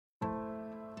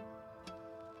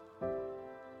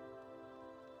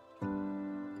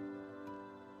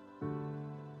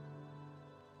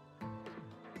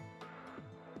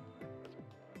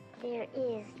There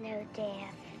is no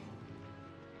death.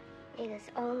 It is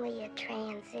only a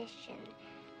transition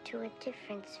to a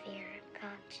different sphere of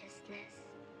consciousness.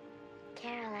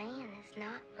 Carol Ann is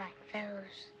not like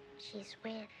those she's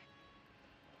with.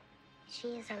 She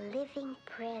is a living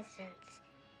presence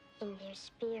in their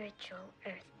spiritual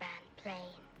earthbound plane.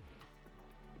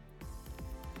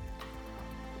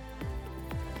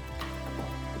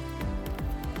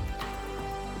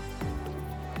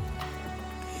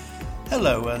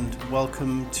 Hello and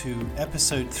welcome to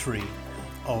episode 3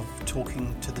 of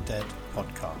Talking to the Dead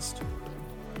podcast.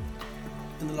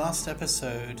 In the last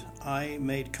episode, I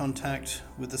made contact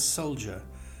with a soldier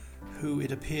who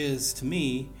it appears to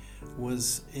me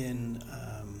was in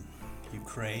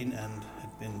Ukraine and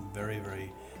had been very,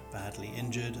 very badly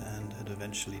injured and had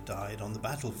eventually died on the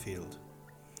battlefield.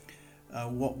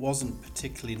 What wasn't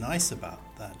particularly nice about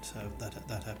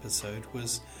that episode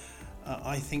was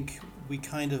I think we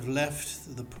kind of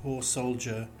left the poor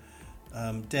soldier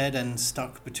dead and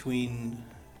stuck between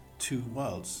two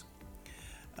worlds.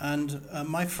 And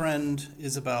my friend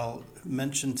Isabel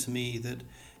mentioned to me that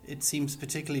it seems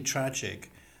particularly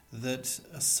tragic that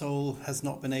a soul has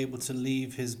not been able to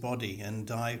leave his body and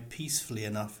die peacefully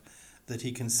enough that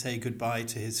he can say goodbye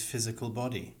to his physical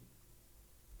body.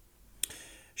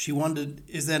 She wondered,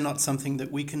 is there not something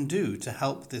that we can do to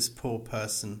help this poor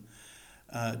person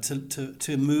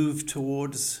to move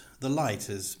towards the light,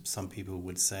 as some people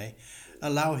would say,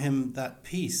 allow him that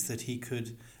peace that he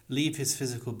could leave his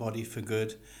physical body for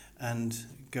good and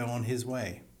go on his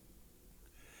way.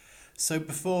 So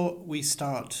before we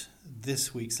start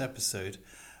this week's episode,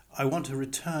 I want to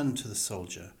return to the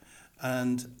soldier,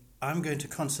 and I'm going to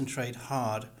concentrate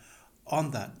hard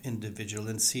on that individual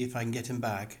and see if I can get him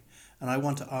back, and I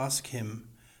want to ask him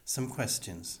some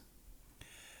questions.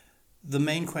 The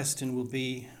main question will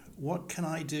be, what can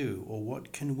I do or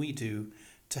what can we do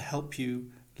to help you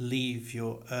leave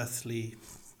your earthly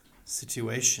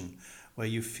situation where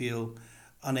you feel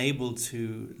unable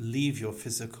to leave your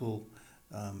physical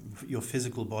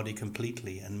body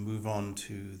completely and move on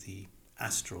to the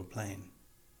astral plane?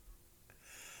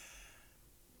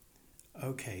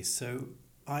 Okay, so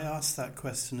I asked that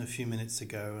question a few minutes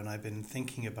ago and I've been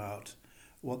thinking about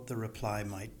what the reply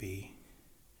might be.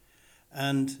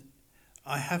 And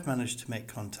I have managed to make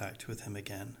contact with him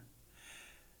again.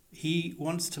 He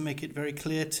wants to make it very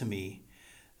clear to me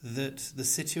that the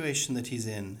situation that he's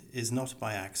in is not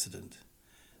by accident.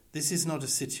 This is not a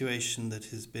situation that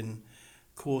has been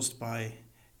caused by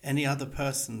any other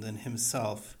person than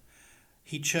himself.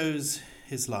 He chose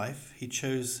his life. He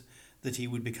chose that he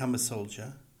would become a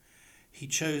soldier. He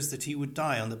chose that he would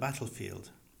die on the battlefield.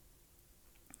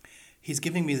 He's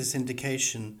giving me this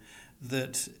indication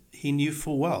that he knew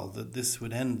full well that this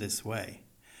would end this way.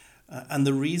 And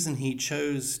the reason he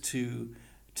chose to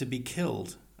be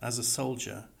killed as a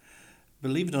soldier,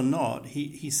 believe it or not,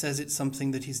 he says it's something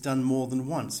that he's done more than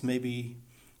once, maybe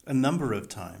a number of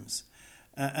times.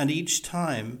 And each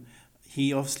time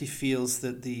he obviously feels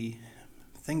that the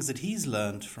things that he's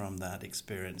learned from that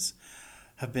experience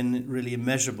have been really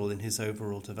immeasurable in his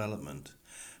overall development.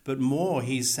 But more,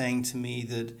 he's saying to me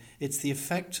that it's the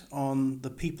effect on the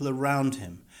people around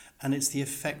him and it's the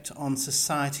effect on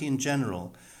society in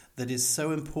general that is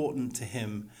so important to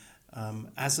him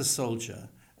as a soldier,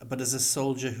 but as a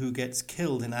soldier who gets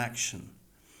killed in action.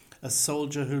 A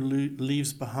soldier who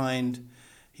leaves behind,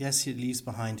 yes, he leaves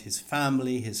behind his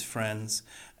family, his friends,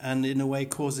 and in a way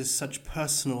causes such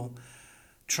personal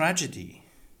tragedy.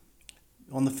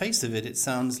 On the face of it, it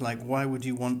sounds like, why would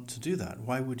you want to do that?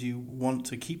 Why would you want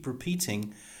to keep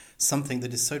repeating something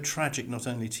that is so tragic, not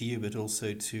only to you, but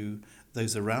also to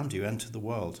those around you and to the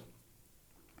world?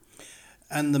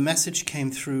 And the message came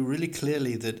through really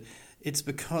clearly that it's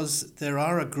because there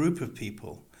are a group of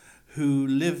people who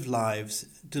live lives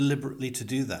deliberately to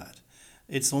do that.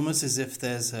 It's almost as if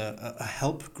there's a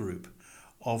help group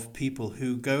of people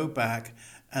who go back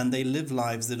and they live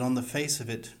lives that on the face of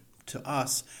it to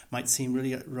us might seem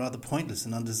really rather pointless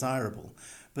and undesirable.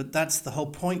 But that's the whole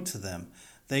point to them.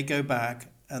 They go back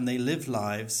and they live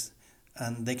lives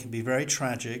and they can be very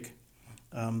tragic,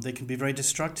 they can be very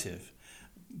destructive,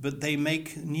 but they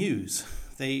make news.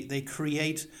 They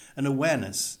create an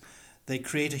awareness. They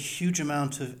create a huge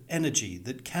amount of energy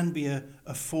that can be a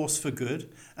force for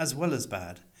good as well as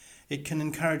bad. It can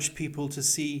encourage people to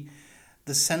see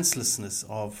the senselessness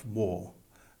of war,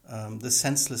 the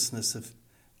senselessness of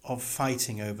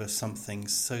fighting over something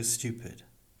so stupid.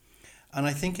 And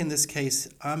I think in this case,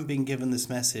 I'm being given this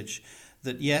message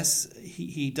that yes,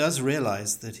 he does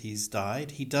realize that he's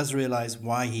died. He does realize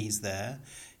why he's there.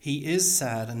 He is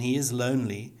sad and he is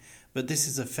lonely, but this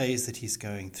is a phase that he's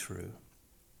going through.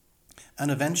 And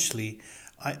eventually,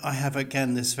 I have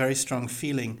again this very strong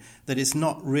feeling that it's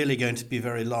not really going to be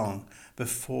very long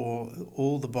before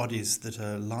all the bodies that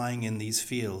are lying in these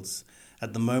fields,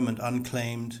 at the moment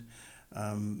unclaimed,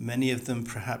 many of them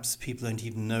perhaps people don't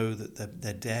even know that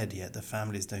they're dead yet, the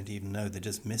families don't even know, they're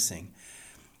just missing.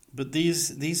 But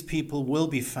these people will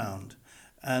be found,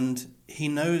 and he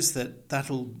knows that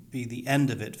that'll be the end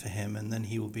of it for him, and then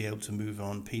he will be able to move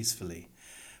on peacefully.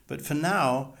 But for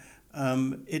now,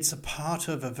 it's a part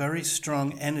of a very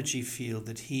strong energy field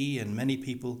that he and many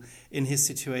people in his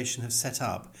situation have set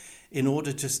up in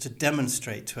order just to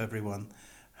demonstrate to everyone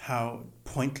how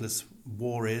pointless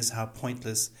war is, how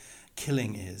pointless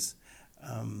killing is.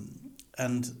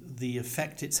 And the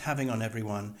effect it's having on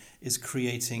everyone is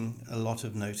creating a lot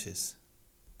of notice.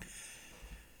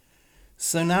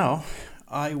 So now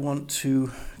I want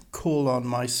to call on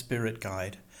my spirit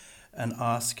guide and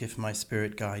ask if my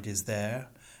spirit guide is there,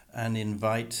 and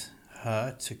invite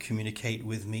her to communicate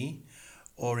with me,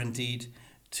 or indeed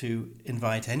to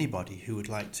invite anybody who would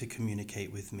like to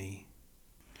communicate with me.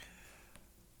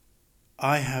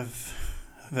 I have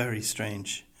a very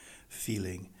strange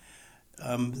feeling.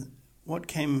 What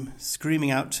came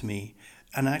screaming out to me,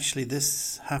 and actually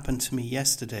this happened to me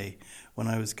yesterday when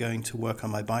I was going to work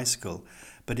on my bicycle,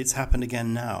 but it's happened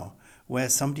again now, where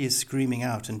somebody is screaming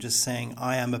out and just saying,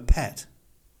 "I am a pet."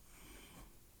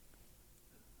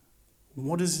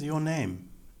 What is your name?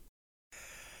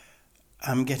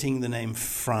 I'm getting the name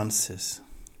Francis.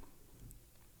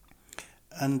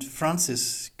 And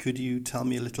Francis, could you tell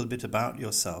me a little bit about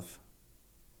yourself?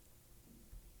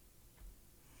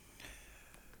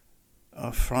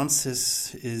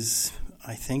 Francis is,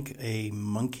 I think, a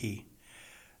monkey.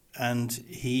 And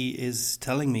he is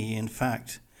telling me, in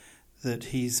fact, that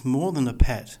he's more than a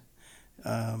pet.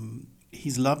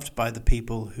 He's loved by the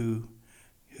people who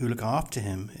look after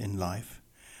him in life,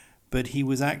 but he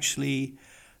was actually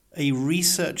a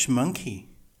research monkey,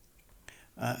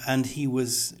 and he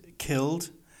was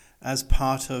killed as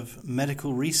part of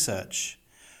medical research,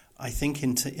 I think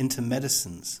into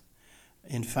medicines.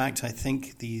 In fact, I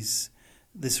think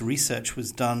this research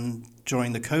was done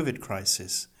during the COVID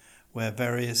crisis, where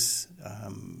various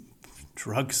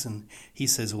drugs, and he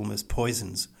says almost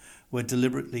poisons, were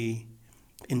deliberately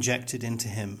injected into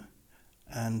him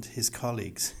and his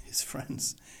colleagues, his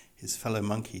friends, his fellow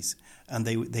monkeys, and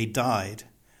they died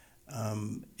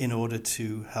in order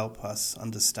to help us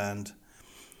understand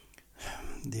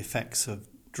the effects of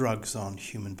drugs on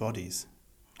human bodies.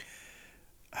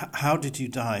 How did you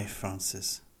die,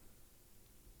 Francis?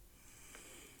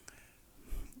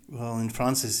 Well, in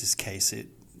Francis's case,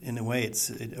 in a way, it's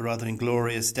a rather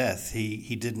inglorious death.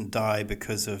 He didn't die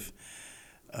because of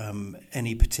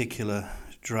any particular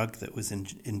drug that was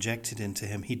injected into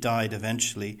him. He died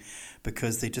eventually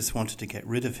because they just wanted to get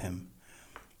rid of him.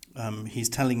 He's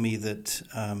telling me that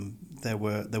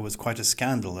there was quite a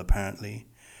scandal apparently,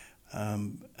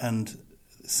 and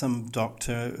some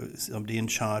doctor, somebody in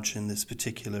charge in this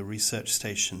particular research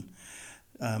station,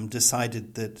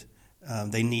 decided that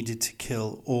they needed to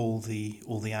kill all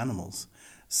the animals.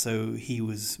 So he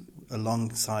was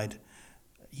alongside,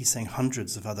 he's saying,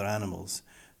 hundreds of other animals,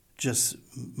 just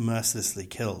mercilessly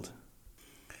killed.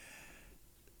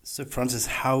 So Francis,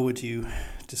 how would you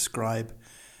describe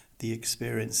the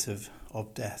experience of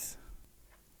death?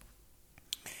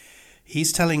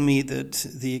 He's telling me that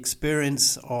the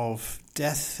experience of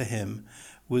death for him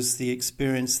was the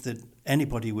experience that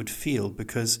anybody would feel,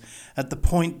 because at the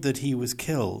point that he was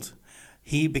killed,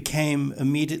 he became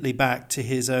immediately back to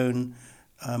his own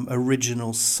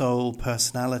original soul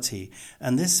personality.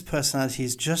 And this personality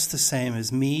is just the same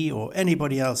as me or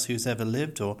anybody else who's ever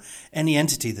lived, or any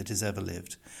entity that has ever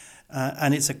lived.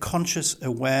 And it's a conscious,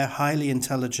 aware, highly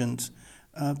intelligent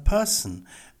person.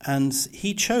 And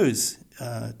he chose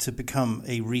to become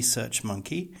a research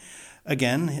monkey.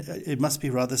 Again, it must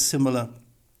be rather similar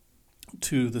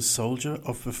to the soldier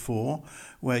of before,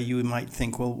 where you might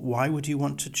think, well, why would you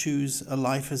want to choose a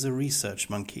life as a research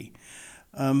monkey?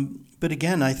 But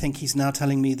again, I think he's now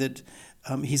telling me that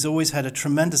he's always had a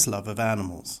tremendous love of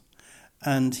animals,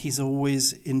 and he's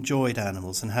always enjoyed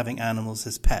animals and having animals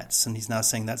as pets. And he's now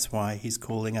saying that's why he's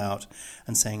calling out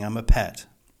and saying, I'm a pet.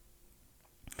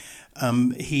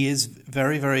 He is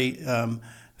very, very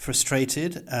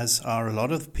frustrated, as are a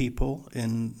lot of people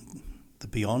in the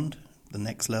beyond, the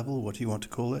next level, what do you want to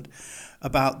call it,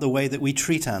 about the way that we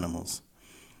treat animals.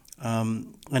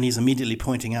 And he's immediately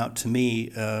pointing out to me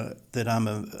that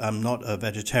I'm not a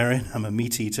vegetarian, I'm a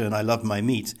meat eater, and I love my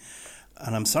meat.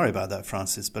 And I'm sorry about that,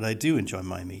 Francis, but I do enjoy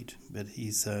my meat. But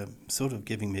he's sort of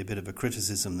giving me a bit of a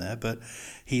criticism there. But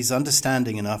he's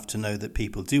understanding enough to know that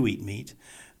people do eat meat.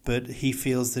 but he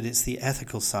feels that it's the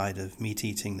ethical side of meat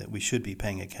eating that we should be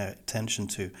paying attention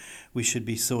to. We should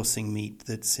be sourcing meat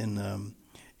that's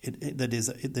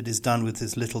that is done with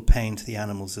as little pain to the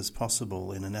animals as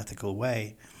possible in an ethical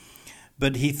way.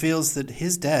 But he feels that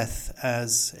his death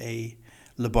as a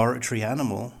laboratory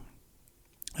animal,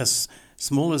 as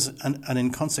small as and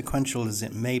inconsequential as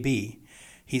it may be,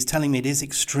 he's telling me it is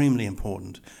extremely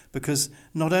important, because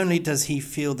not only does he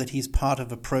feel that he's part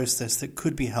of a process that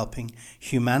could be helping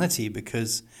humanity,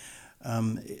 because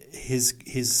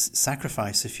his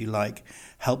sacrifice, if you like,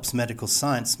 helps medical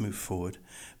science move forward,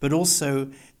 but also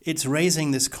it's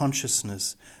raising this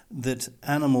consciousness that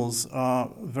animals are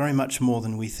very much more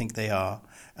than we think they are,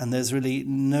 and there's really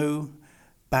no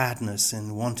badness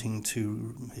in wanting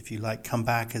to, if you like, come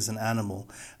back as an animal,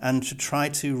 and to try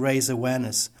to raise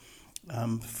awareness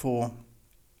for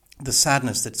the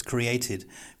sadness that's created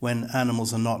when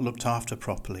animals are not looked after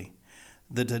properly,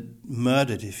 that are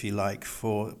murdered, if you like,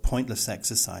 for pointless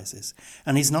exercises.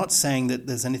 And he's not saying that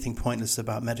there's anything pointless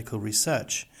about medical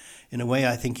research. In a way,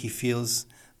 I think he feels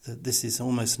that this is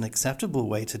almost an acceptable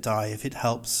way to die if it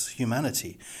helps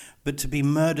humanity. But to be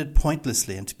murdered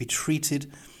pointlessly and to be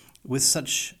treated with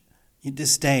such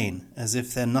disdain as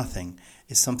if they're nothing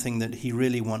is something that he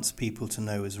really wants people to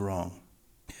know is wrong.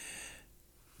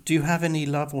 Do you have any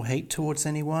love or hate towards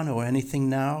anyone or anything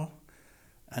now?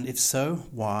 And if so,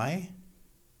 why?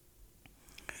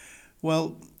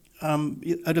 Well,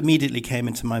 it immediately came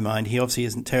into my mind. He obviously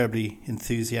isn't terribly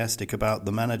enthusiastic about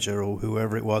the manager or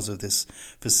whoever it was of this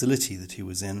facility that he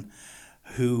was in,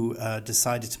 who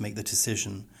decided to make the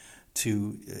decision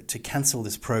to cancel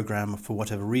this program for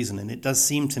whatever reason. And it does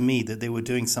seem to me that they were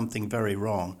doing something very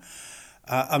wrong.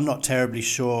 I'm not terribly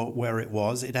sure where it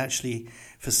was. It actually,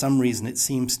 for some reason, it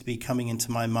seems to be coming into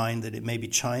my mind that it may be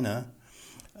China,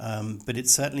 but it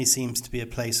certainly seems to be a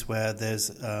place where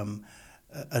there's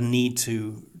a need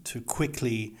to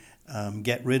quickly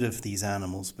get rid of these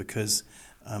animals, because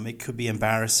it could be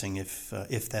embarrassing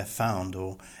if they're found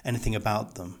or anything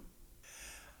about them.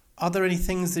 Are there any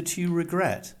things that you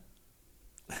regret?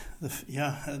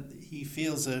 He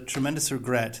feels a tremendous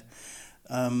regret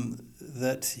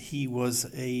that he was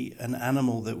an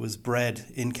animal that was bred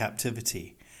in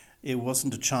captivity. It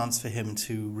wasn't a chance for him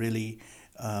to really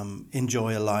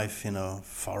enjoy a life in a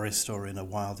forest or in a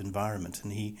wild environment,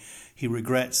 and he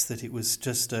regrets that it was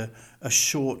just a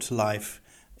short life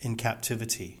in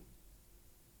captivity.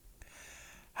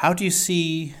 How do you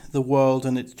see the world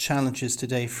and its challenges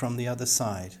today from the other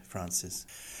side, Francis?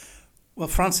 Well,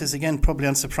 Francis, again, probably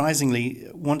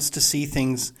unsurprisingly, wants to see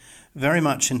things very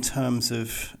much in terms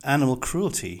of animal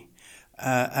cruelty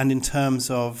and in terms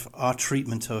of our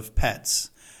treatment of pets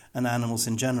and animals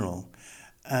in general.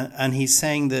 And he's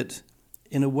saying that,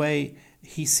 in a way,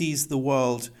 he sees the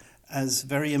world as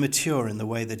very immature in the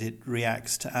way that it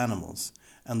reacts to animals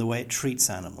and the way it treats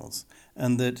animals,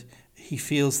 and that he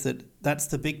feels that that's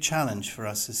the big challenge for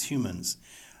us as humans,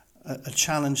 a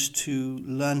challenge to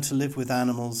learn to live with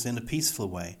animals in a peaceful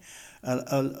way,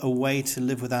 a way to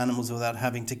live with animals without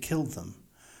having to kill them.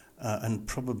 And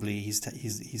probably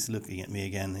he's looking at me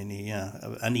again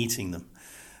and eating them.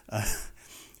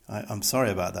 I'm sorry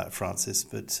about that, Francis,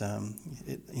 but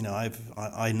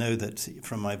I know that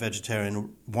from my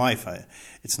vegetarian wife,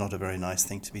 it's not a very nice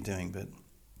thing to be doing, but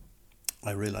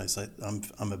I realise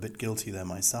I'm a bit guilty there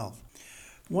myself.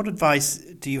 What advice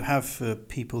do you have for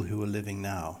people who are living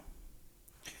now?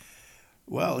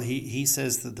 Well, he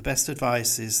says that the best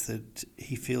advice is that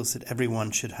he feels that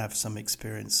everyone should have some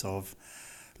experience of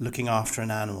looking after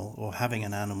an animal or having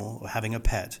a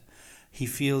pet. He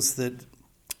feels that,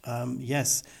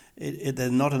 there are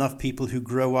not enough people who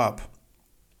grow up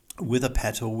with a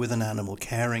pet or with an animal,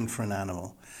 caring for an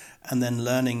animal, and then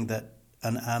learning that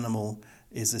an animal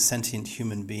is a sentient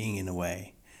human being in a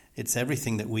way. It's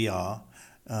everything that we are,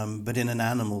 but in an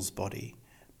animal's body.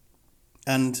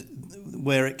 And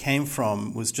where it came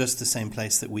from was just the same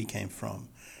place that we came from.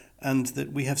 And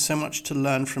that we have so much to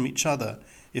learn from each other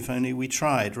if only we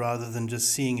tried, rather than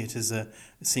just seeing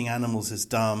animals as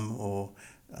dumb or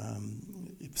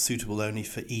suitable only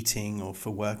for eating or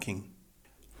for working.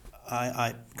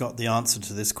 I got the answer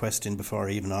to this question before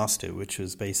I even asked it, which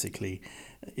was basically,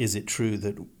 is it true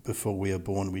that before we are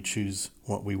born we choose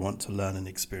what we want to learn and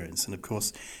experience? And of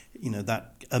course,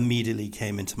 that immediately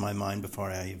came into my mind before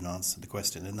I even answered the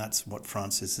question, and that's what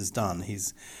Francis has done.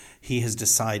 He has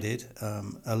decided,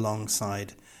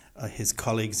 alongside his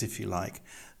colleagues, if you like,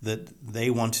 that they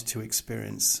wanted to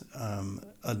experience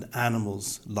an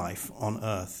animal's life on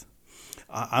Earth.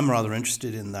 I'm rather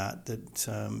interested in that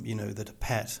a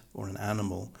pet or an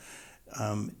animal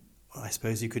I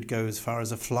suppose you could go as far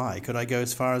as a fly. Could I go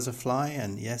as far as a fly?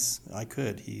 And yes, I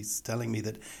could. He's telling me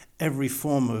that every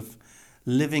form of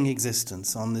living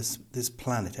existence on this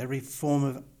planet, every form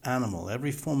of animal,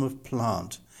 every form of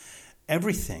plant,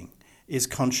 everything is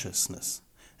consciousness,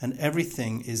 and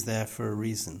everything is there for a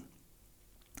reason.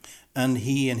 And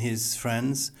he and his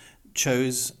friends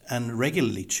chose and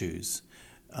regularly choose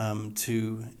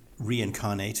to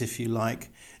reincarnate, if you like,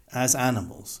 as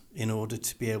animals in order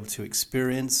to be able to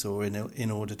experience or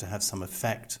in order to have some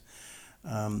effect.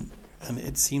 And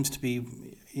it seems to be,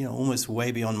 almost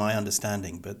way beyond my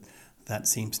understanding, but that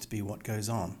seems to be what goes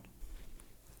on.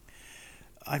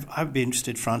 I'd be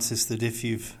interested, Francis, that if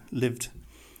you've lived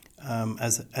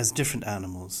as different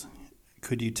animals,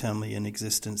 could you tell me an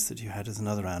existence that you had as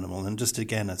another animal? And just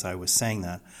again, as I was saying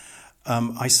that,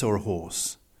 I saw a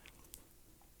horse.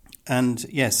 And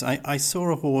yes, I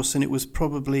saw a horse, and it was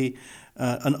probably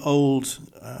an old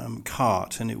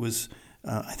cart, and it was,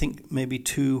 I think, maybe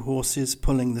 2 horses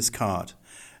pulling this cart.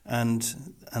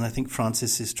 And I think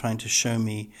Francis is trying to show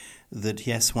me that,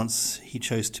 yes, once he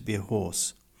chose to be a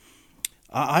horse.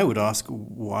 I would ask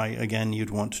why, again, you'd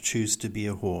want to choose to be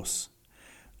a horse.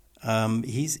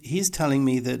 He's telling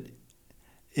me that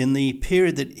in the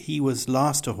period that he was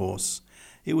last a horse,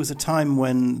 it was a time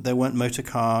when there weren't motor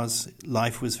cars.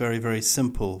 Life was very, very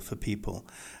simple for people.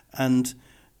 And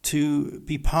to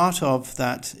be part of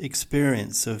that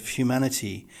experience of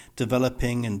humanity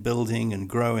developing and building and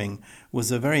growing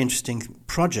was a very interesting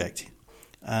project.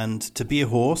 And to be a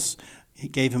horse,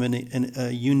 it gave him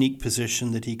a unique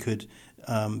position that he could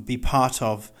be part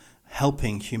of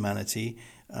helping humanity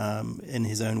in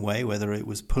his own way, whether it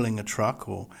was pulling a truck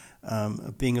or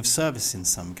being of service in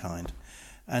some kind.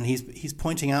 And he's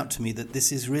pointing out to me that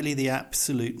this is really the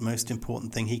absolute most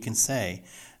important thing he can say,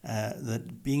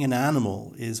 that being an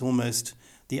animal is almost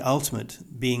the ultimate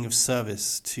being of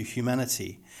service to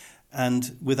humanity.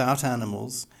 And without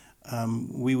animals,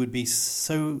 we would be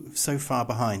so far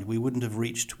behind. We wouldn't have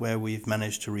reached where we've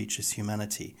managed to reach as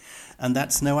humanity. And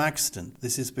that's no accident.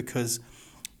 This is because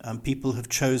people have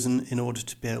chosen, in order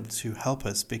to be able to help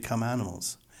us, become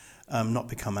animals. Not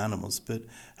become animals, but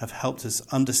have helped us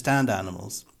understand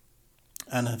animals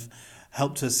and have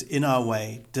helped us, in our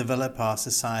way, develop our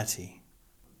society.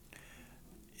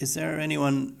 Is there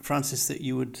anyone, Francis, that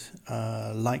you would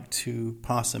like to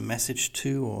pass a message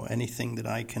to, or anything that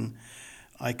I can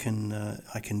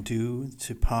do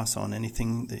to pass on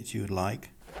anything that you would like?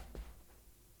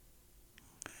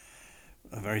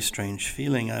 A very strange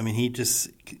feeling. I mean, he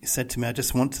just said to me, I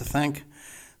just want to thank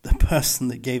the person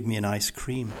that gave me an ice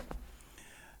cream.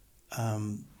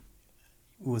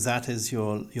 Was that as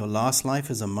your last life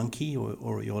as a monkey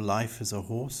or your life as a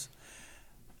horse?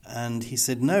 And he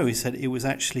said no. He said it was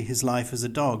actually his life as a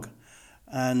dog.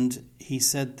 And he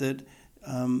said that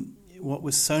what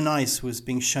was so nice was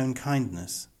being shown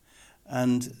kindness.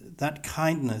 And that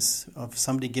kindness of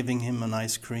somebody giving him an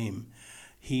ice cream,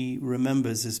 he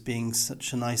remembers as being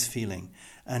such a nice feeling.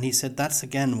 And he said that's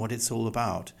again what it's all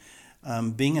about.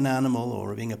 Being an animal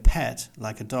or being a pet,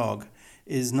 like a dog,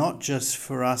 is not just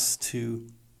for us to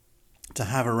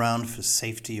have around for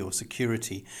safety or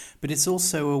security, but it's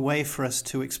also a way for us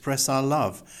to express our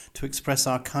love, to express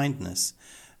our kindness.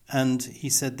 And he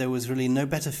said there was really no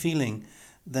better feeling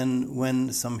than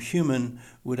when some human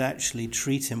would actually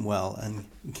treat him well and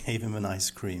gave him an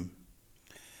ice cream.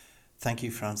 Thank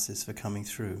you, Francis, for coming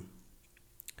through.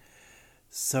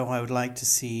 So I would like to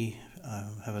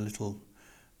have a little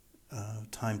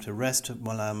time to rest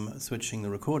while I'm switching the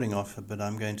recording off, but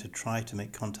I'm going to try to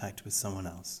make contact with someone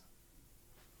else.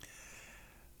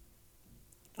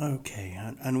 Okay,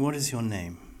 and what is your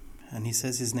name? And he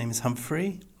says his name is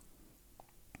Humphrey.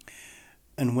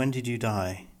 And when did you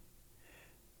die?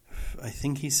 I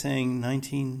think he's saying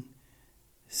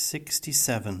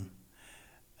 1967.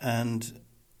 And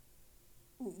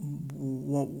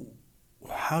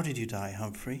how did you die,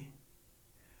 Humphrey?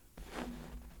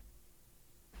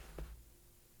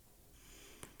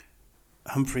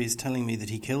 Humphrey is telling me that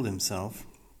he killed himself.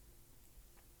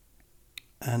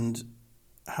 And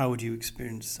how would you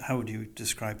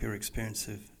describe your experience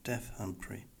of death,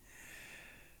 Humphrey?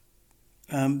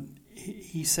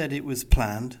 He said it was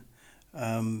planned.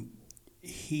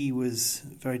 He was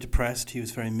very depressed. He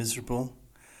was very miserable.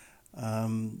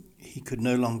 He could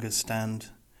no longer stand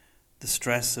the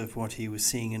stress of what he was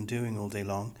seeing and doing all day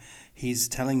long. He's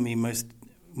telling me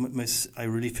I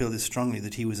really feel this strongly,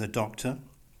 that he was a doctor.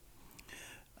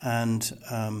 And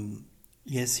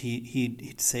yes,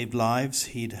 he'd saved lives,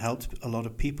 he'd helped a lot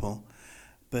of people,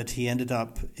 but he ended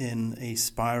up in a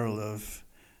spiral of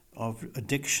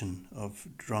addiction, of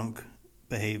drunk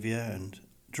behavior and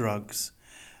drugs.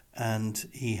 and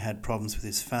he had problems with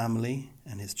his family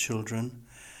and his children,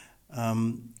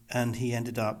 and he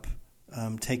ended up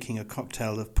taking a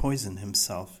cocktail of poison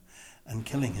himself and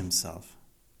killing himself.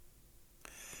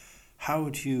 How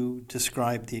would you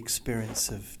describe the experience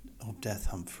of death,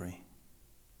 Humphrey?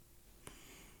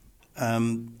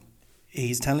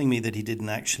 He's telling me that he didn't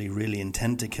actually really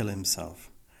intend to kill himself.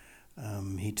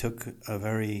 He took a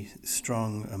very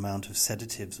strong amount of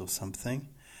sedatives or something,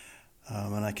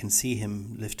 and I can see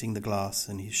him lifting the glass,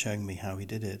 and he's showing me how he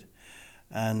did it.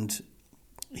 And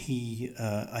he,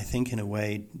 I think in a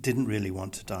way, didn't really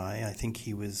want to die. I think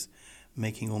he was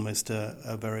making almost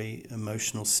a very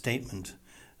emotional statement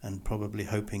and probably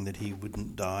hoping that he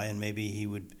wouldn't die and maybe he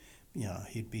would,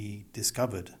 he'd be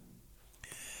discovered.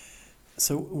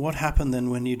 So what happened then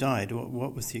when you died?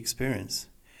 What was the experience?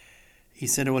 He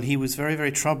said, well, he was very,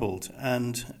 very troubled.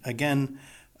 And again,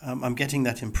 I'm getting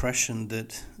that impression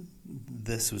that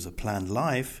this was a planned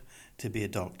life to be a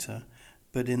doctor.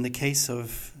 But in the case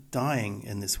of dying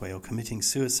in this way or committing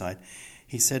suicide,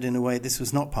 he said in a way this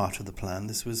was not part of the plan.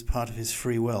 This was part of his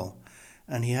free will.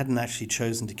 And he hadn't actually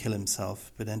chosen to kill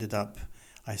himself, but ended up,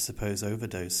 I suppose,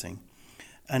 overdosing.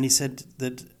 And he said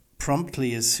that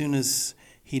promptly, as soon as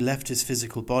he left his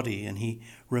physical body, and he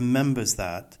remembers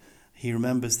that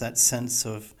sense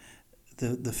of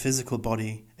the physical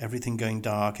body, everything going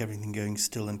dark, everything going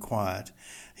still and quiet.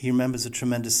 He remembers a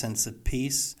tremendous sense of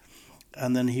peace,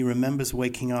 and then he remembers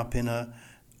waking up in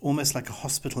almost like a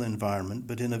hospital environment,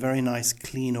 but in a very nice,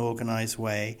 clean, organized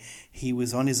way. He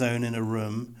was on his own in a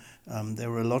room.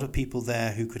 There were a lot of people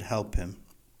there who could help him.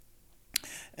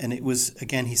 And it was,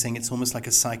 again, he's saying it's almost like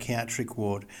a psychiatric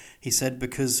ward. He said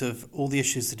because of all the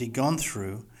issues that he'd gone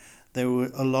through, there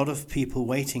were a lot of people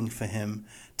waiting for him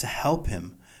to help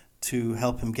him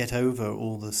get over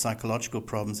all the psychological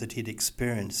problems that he'd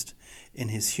experienced in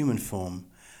his human form,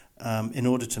 in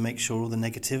order to make sure all the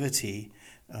negativity,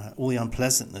 all the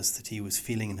unpleasantness that he was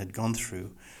feeling and had gone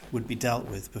through would be dealt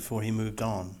with before he moved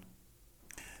on.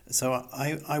 So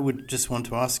I would just want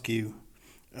to ask you,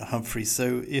 Humphrey,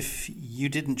 so if you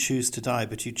didn't choose to die,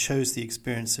 but you chose the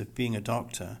experience of being a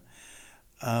doctor,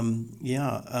 how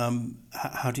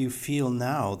do you feel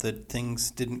now that things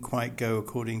didn't quite go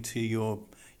according to your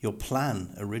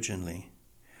plan originally?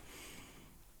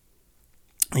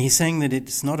 He's saying that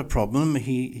it's not a problem.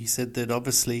 He said that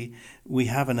obviously we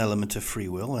have an element of free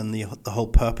will, and the whole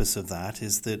purpose of that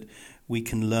is that we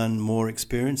can learn more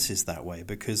experiences that way,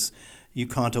 because you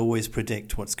can't always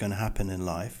predict what's going to happen in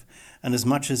life. And as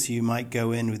much as you might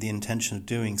go in with the intention of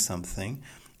doing something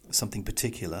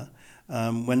particular,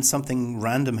 when something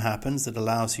random happens that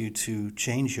allows you to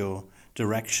change your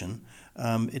direction,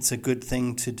 it's a good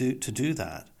thing to do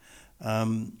that.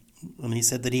 And he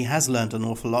said that he has learned an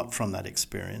awful lot from that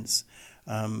experience,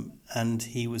 and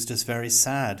he was just very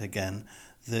sad again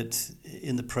that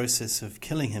in the process of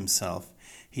killing himself,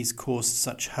 he's caused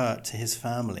such hurt to his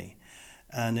family.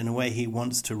 And in a way, he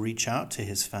wants to reach out to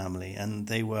his family, and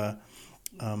they were.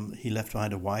 He left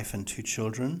behind a wife and 2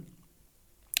 children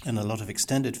and a lot of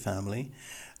extended family,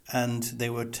 and they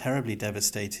were terribly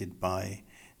devastated by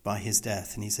his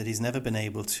death. And he said he's never been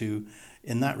able to,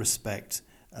 in that respect,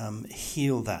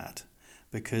 heal that,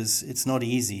 because it's not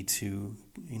easy to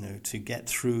get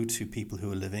through to people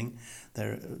who are living.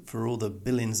 For all the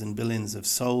billions and billions of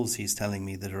souls he's telling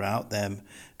me that are out there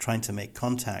trying to make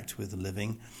contact with the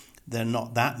living, there are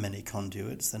not that many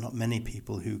conduits. There are not many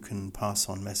people who can pass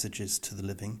on messages to the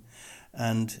living.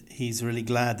 And he's really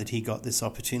glad that he got this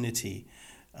opportunity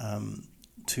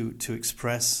to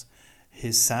express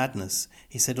his sadness.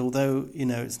 He said, although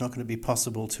it's not going to be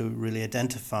possible to really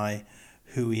identify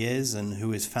who he is and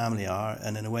who his family are,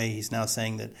 and in a way he's now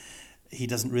saying that he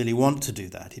doesn't really want to do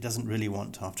that. He doesn't really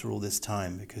want to, after all this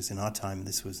time, because in our time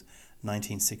this was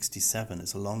 1967.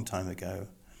 It's a long time ago.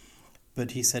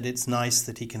 But he said it's nice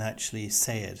that he can actually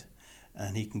say it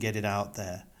and he can get it out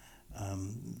there,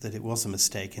 that it was a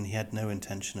mistake and he had no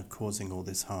intention of causing all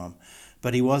this harm.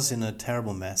 But he was in a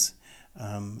terrible mess,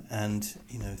 and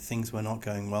things were not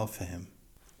going well for him.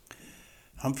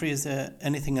 Humphrey, is there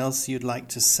anything else you'd like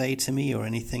to say to me, or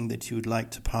anything that you would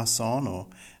like to pass on, or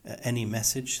any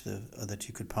message that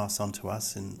you could pass on to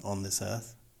us on this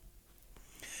earth?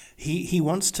 He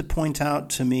wants to point out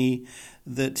to me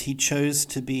that he chose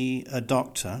to be a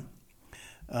doctor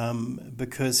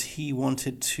because he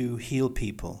wanted to heal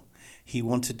people. He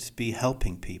wanted to be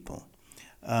helping people.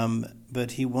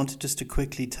 But he wanted just to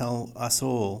quickly tell us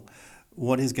all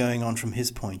what is going on from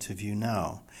his point of view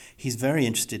now. He's very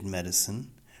interested in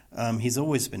medicine. He's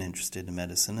always been interested in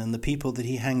medicine. And the people that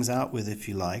he hangs out with, if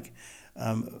you like,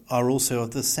 are also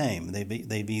of the same.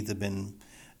 They've either been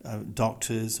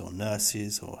doctors or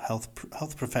nurses or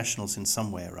health professionals in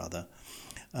some way or other.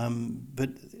 But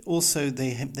also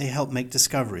they help make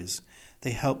discoveries.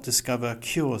 They help discover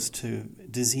cures to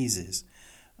diseases.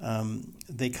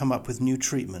 They come up with new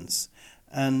treatments.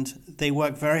 And they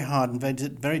work very hard and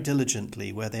very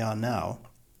diligently where they are now,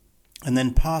 and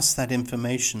then pass that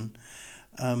information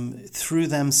through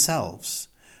themselves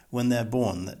when they're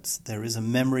born. That there is a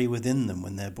memory within them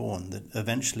when they're born that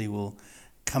eventually will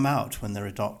come out when they're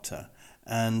a doctor.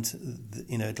 And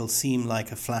it'll seem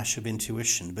like a flash of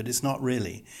intuition, but it's not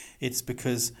really. It's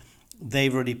because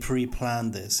they've already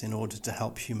pre-planned this in order to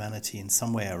help humanity in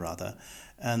some way or other.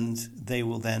 And they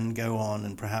will then go on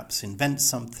and perhaps invent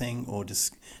something or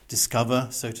discover,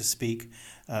 so to speak,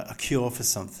 a cure for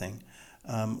something,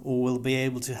 or will be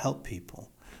able to help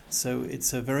people. So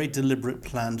it's a very deliberate,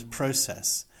 planned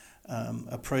process,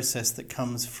 a process that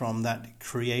comes from that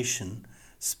creation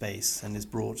space and is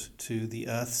brought to the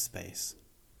earth space.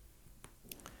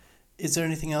 Is there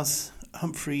anything else,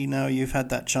 Humphrey, now you've had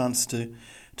that chance to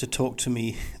talk to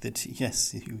me, that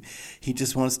yes, he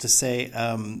just wants to say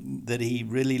that he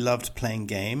really loved playing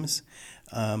games.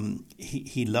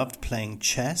 He loved playing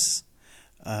chess.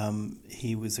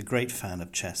 He was a great fan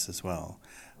of chess as well.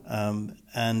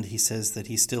 And he says that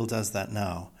he still does that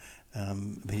now.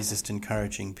 But he's just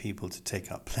encouraging people to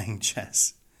take up playing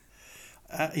chess.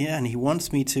 And he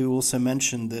wants me to also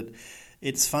mention that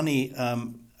it's funny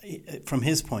from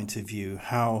his point of view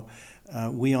how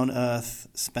we on Earth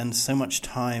spend so much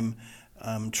time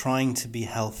trying to be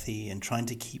healthy and trying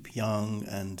to keep young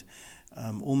and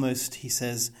almost, he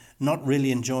says, not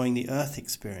really enjoying the Earth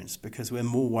experience because we're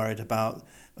more worried about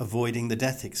avoiding the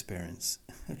death experience,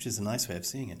 which is a nice way of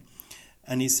seeing it.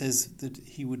 And he says that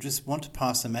he would just want to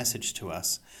pass a message to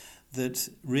us that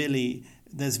really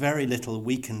there's very little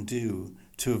we can do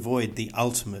to avoid the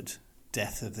ultimate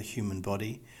death of the human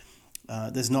body.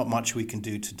 There's not much we can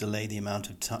do to delay the amount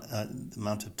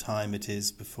of time it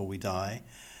is before we die.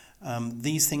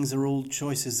 These things are all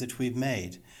choices that we've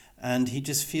made. And he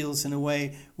just feels, in a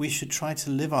way, we should try to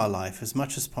live our life as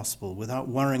much as possible without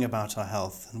worrying about our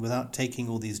health and without taking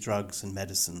all these drugs and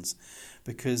medicines.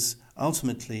 Because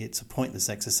ultimately it's a pointless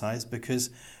exercise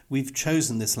because we've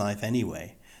chosen this life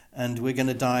anyway. And we're going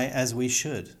to die as we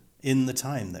should, in the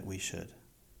time that we should.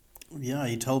 Yeah,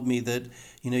 he told me that,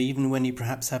 even when you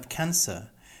perhaps have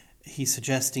cancer, he's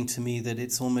suggesting to me that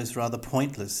it's almost rather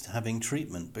pointless having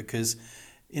treatment because,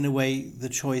 in a way, the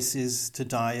choice is to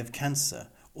die of cancer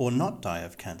or not die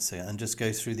of cancer and just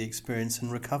go through the experience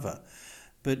and recover.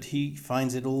 But he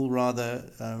finds it all rather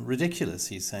ridiculous.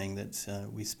 He's saying that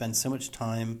we spend so much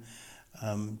time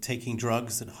taking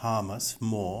drugs that harm us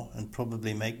more and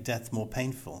probably make death more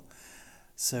painful.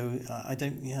 So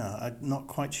I'm not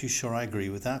quite too sure I agree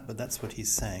with that, but that's what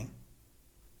he's saying.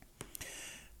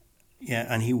 Yeah,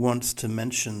 and he wants to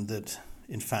mention that,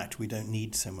 in fact, we don't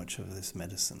need so much of this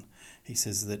medicine. He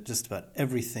says that just about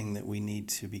everything that we need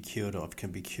to be cured of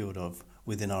can be cured of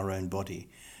within our own body.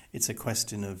 It's a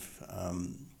question of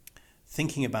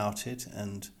thinking about it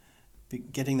and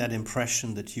getting that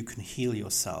impression that you can heal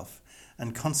yourself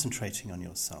and concentrating on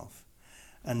yourself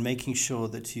and making sure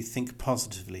that you think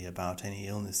positively about any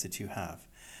illness that you have.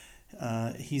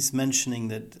 He's mentioning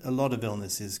that a lot of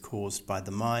illness is caused by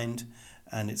the mind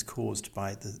and it's caused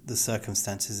by the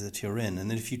circumstances that you're in.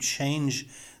 And that if you change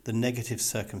the negative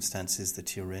circumstances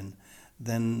that you're in,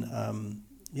 then,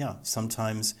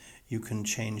 sometimes you can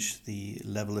change the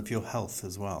level of your health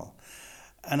as well.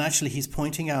 And actually, he's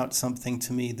pointing out something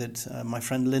to me that my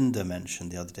friend Linda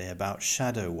mentioned the other day about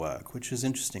shadow work, which was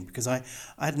interesting because I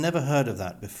had never heard of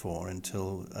that before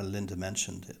until Linda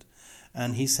mentioned it.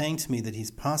 And he's saying to me that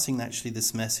he's passing actually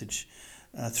this message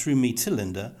through me to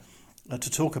Linda to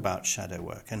talk about shadow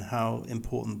work and how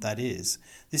important that is.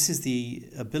 This is the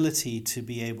ability to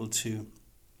be able to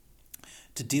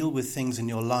deal with things in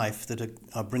your life that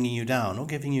are bringing you down or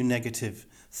giving you negative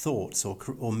thoughts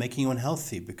or making you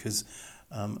unhealthy because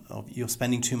you're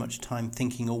spending too much time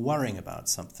thinking or worrying about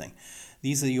something.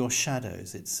 These are your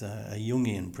shadows. It's a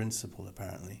Jungian principle,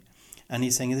 apparently. And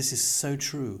he's saying this is so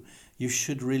true. You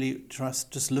should really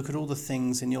just look at all the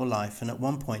things in your life and at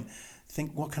one point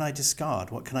think, what can I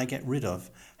discard? What can I get rid of?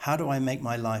 How do I make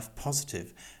my life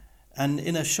positive? And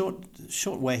in a short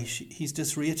way, he's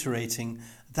just reiterating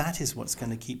that is what's going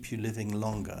to keep you living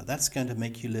longer. That's going to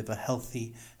make you live a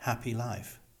healthy, happy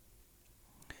life.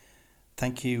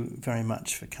 Thank you very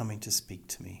much for coming to speak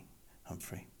to me,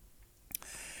 Humphrey.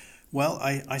 Well,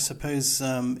 I suppose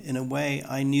in a way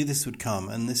I knew this would come,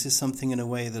 and this is something in a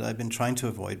way that I've been trying to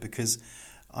avoid because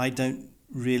I don't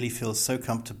really feel so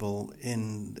comfortable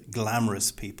in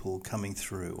glamorous people coming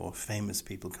through or famous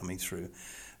people coming through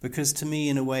because to me,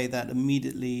 in a way, that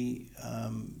immediately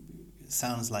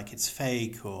sounds like it's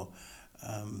fake or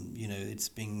it's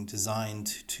being designed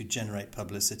to generate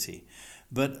publicity.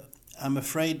 But I'm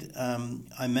afraid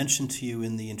I mentioned to you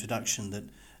in the introduction that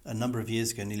a number of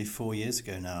years ago, nearly 4 years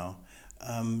ago now,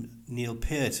 Neil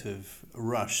Peart of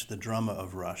Rush, the drummer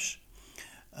of Rush,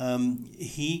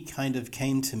 he kind of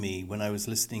came to me when I was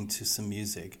listening to some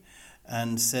music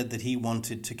and said that he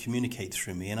wanted to communicate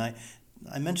through me. And I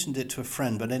mentioned it to a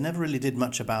friend, but I never really did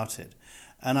much about it.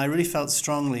 And I really felt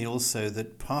strongly also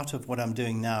that part of what I'm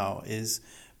doing now is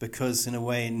because, in a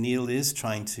way, Neil is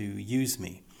trying to use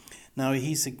me. Now,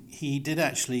 he did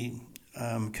actually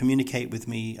communicate with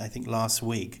me, I think, last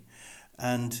week,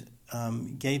 and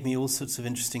gave me all sorts of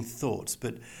interesting thoughts.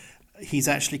 But he's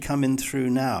actually come in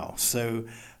through now. So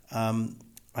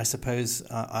I suppose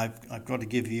I've got to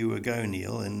give you a go,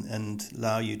 Neil, and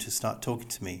allow you to start talking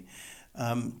to me.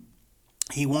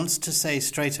 He wants to say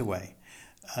straight away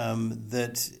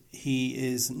that he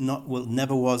is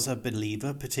never was a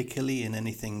believer, particularly in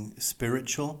anything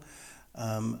spiritual.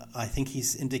 I think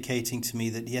he's indicating to me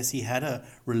that, yes, he had a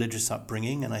religious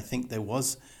upbringing, and I think there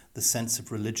was the sense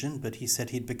of religion, but he said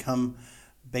he'd become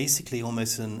basically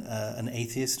almost an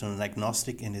atheist or an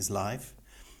agnostic in his life.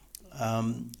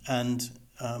 But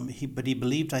he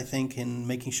believed, I think, in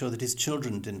making sure that his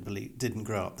children didn't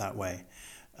grow up that way.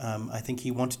 I think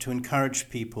he wanted to encourage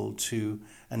people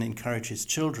and encourage his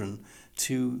children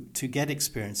to get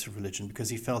experience of religion, because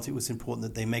he felt it was important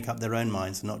that they make up their own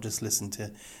minds and not just listen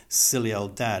to silly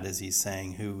old dad, as he's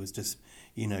saying, who was just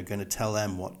going to tell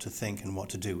them what to think and what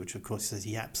to do, which of course he says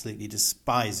he absolutely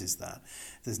despises that.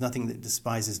 There's nothing that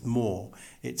despises more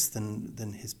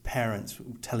than his parents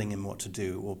telling him what to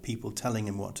do or people telling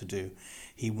him what to do.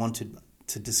 He wanted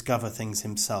to discover things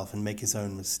himself and make his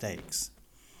own mistakes.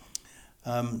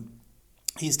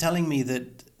 He's telling me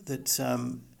that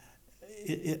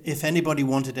if anybody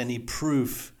wanted any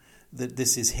proof that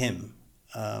this is him,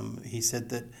 he said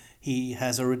that he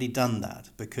has already done that,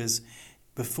 because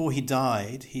before he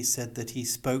died, he said that he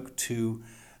spoke to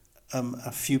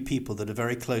a few people that are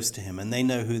very close to him, and they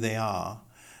know who they are,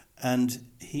 and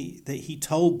he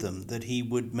told them that he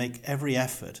would make every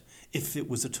effort, if it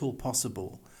was at all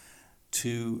possible,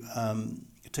 to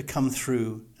come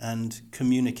through and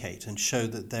communicate and show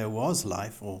that there was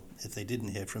life, or if they didn't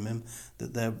hear from him,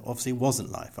 that there obviously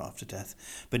wasn't life after death.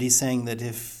 But he's saying that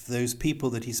if those people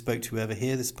that he spoke to ever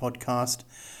hear this podcast,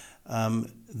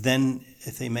 then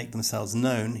if they make themselves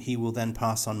known, he will then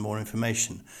pass on more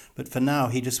information. But for now,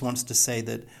 he just wants to say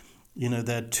that, there are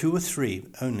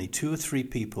only two or three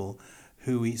people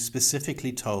who he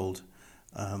specifically told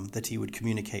that he would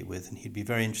communicate with, and he'd be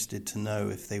very interested to know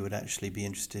if they would actually be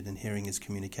interested in hearing his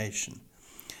communication.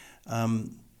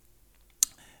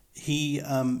 He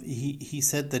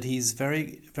said that he's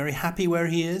very, very happy where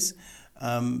he is.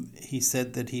 He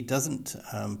said that he doesn't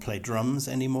play drums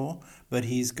anymore, but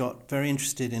he's got very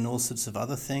interested in all sorts of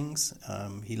other things.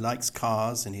 He likes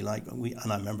cars, and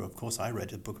and I remember, of course, I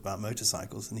read a book about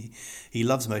motorcycles, and he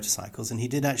loves motorcycles, and he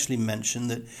did actually mention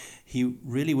that he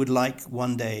really would like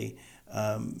one day,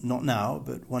 not now,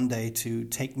 but one day, to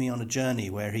take me on a journey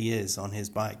where he is on his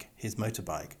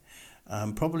motorbike,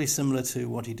 probably similar to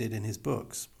what he did in his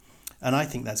books. And I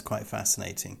think that's quite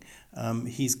fascinating.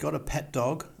 He's got a pet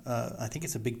dog. I think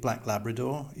it's a big black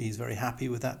Labrador. He's very happy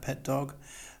with that pet dog.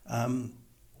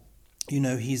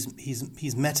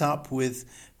 He's met up with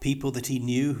people that he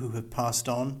knew who have passed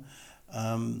on.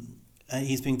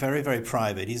 He's been very, very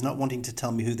private. He's not wanting to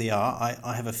tell me who they are.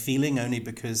 I have a feeling, only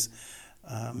because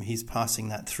he's passing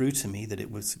that through to me, that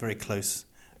it was very close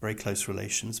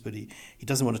relations. But he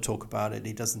doesn't want to talk about it.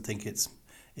 He doesn't think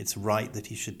it's right that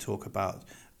he should talk about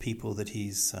people that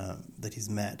he's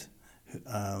met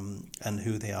and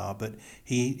who they are. But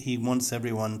he wants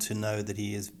everyone to know that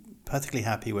he is perfectly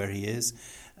happy where he is,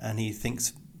 and he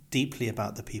thinks deeply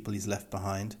about the people he's left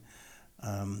behind.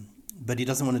 But he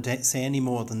doesn't want to say any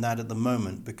more than that at the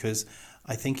moment, because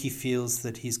I think he feels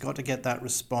that he's got to get that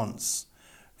response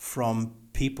from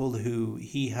people who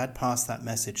he had passed that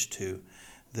message to,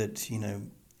 that,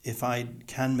 if I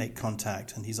can make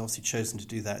contact, and he's obviously chosen to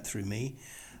do that through me,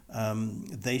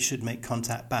 they should make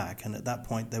contact back, and at that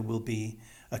point there will be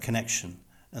a connection,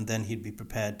 and then he'd be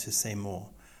prepared to say more.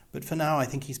 But for now, I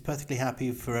think he's perfectly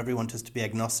happy for everyone just to be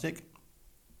agnostic.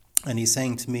 And he's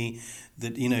saying to me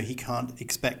that, he can't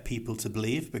expect people to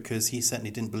believe, because he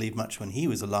certainly didn't believe much when he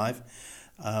was alive.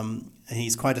 And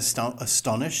he's quite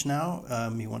astonished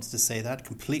now. He wants to say that,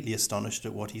 completely astonished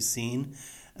at what he's seen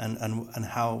and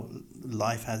how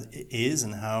life is,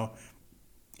 and how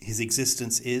his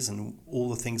existence is, and all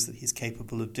the things that he's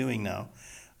capable of doing now.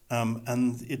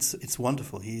 And it's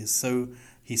wonderful. He's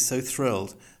so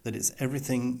thrilled that it's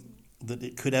everything that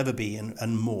it could ever be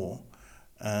and more.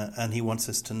 And he wants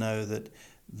us to know that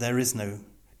there is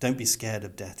don't be scared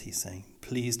of death, he's saying.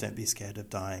 Please don't be scared of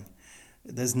dying.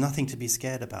 There's nothing to be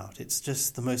scared about. It's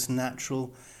just the most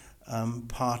natural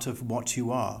part of what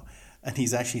you are. And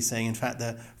he's actually saying, in fact,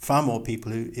 there are far more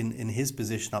people who, in his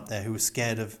position up there, who are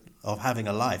scared of having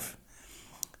a life.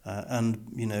 And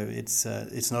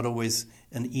it's not always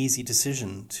an easy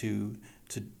decision to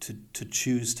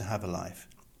choose to have a life.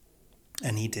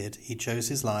 And he did. He chose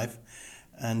his life,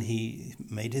 and he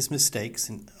made his mistakes,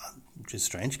 which is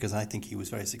strange because I think he was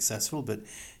very successful. But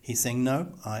he's saying,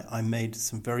 no, I made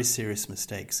some very serious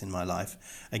mistakes in my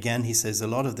life. Again, he says a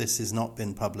lot of this has not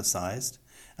been publicized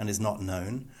and is not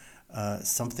known.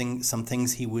 Some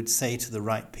things he would say to the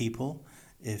right people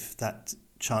if that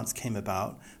chance came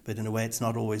about, but in a way it's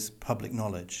not always public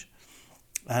knowledge.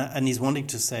 And he's wanting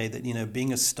to say that,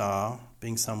 being a star,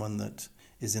 being someone that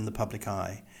is in the public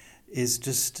eye, is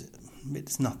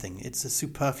it's nothing. It's a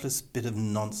superfluous bit of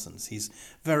nonsense. He's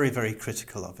very, very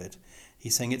critical of it.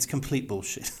 He's saying it's complete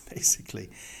bullshit, basically.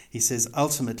 He says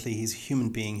ultimately he's a human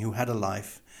being who had a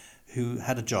life, who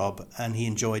had a job, and he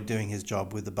enjoyed doing his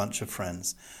job with a bunch of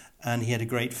friends. And he had a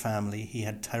great family. He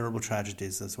had terrible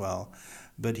tragedies as well.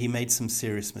 But he made some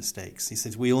serious mistakes. He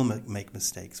says we all make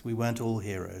mistakes. We weren't all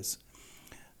heroes.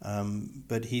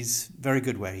 But he's very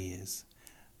good where he is.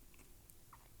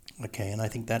 Okay, and I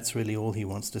think that's really all he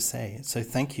wants to say. So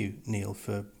thank you, Neil,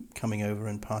 for coming over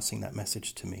and passing that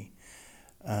message to me.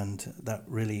 And that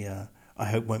really, I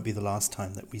hope, won't be the last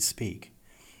time that we speak.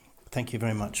 Thank you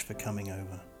very much for coming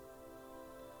over.